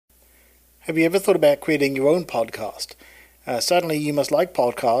Have you ever thought about creating your own podcast? Certainly you must like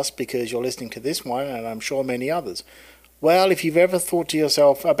podcasts because you're listening to this one and I'm sure many others. Well, if you've ever thought to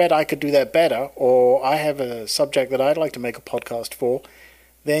yourself, I bet I could do that better, or I have a subject that I'd like to make a podcast for,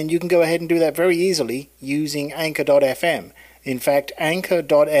 then you can go ahead and do that very easily using Anchor.fm. In fact,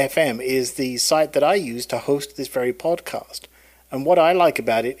 Anchor.fm is the site that I use to host this very podcast. And what I like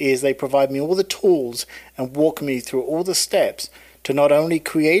about it is they provide me all the tools and walk me through all the steps to not only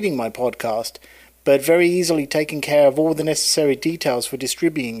creating my podcast, but very easily taking care of all the necessary details for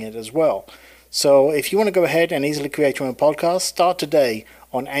distributing it as well. So if you want to go ahead and easily create your own podcast, start today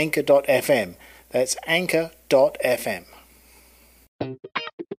on Anchor.fm. That's Anchor.fm.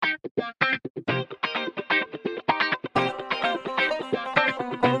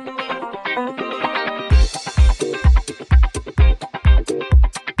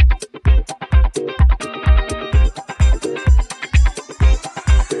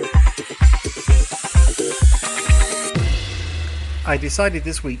 I decided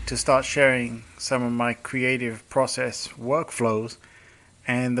this week to start sharing some of my creative process workflows,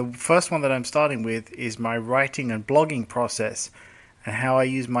 and the first one that I'm starting with is my writing and blogging process and how I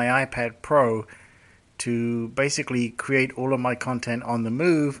use my iPad Pro to basically create all of my content on the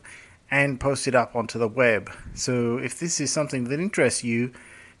move and post it up onto the web. So if this is something that interests you,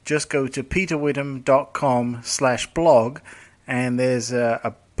 just go to peterwhitham.com/blog, and there's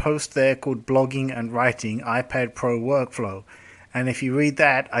a post there called Blogging and Writing iPad Pro Workflow. And if you read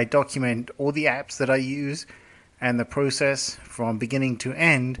that, I document all the apps that I use and the process from beginning to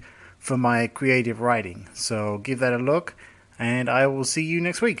end for my creative writing. So give that a look, and I will see you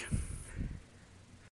next week.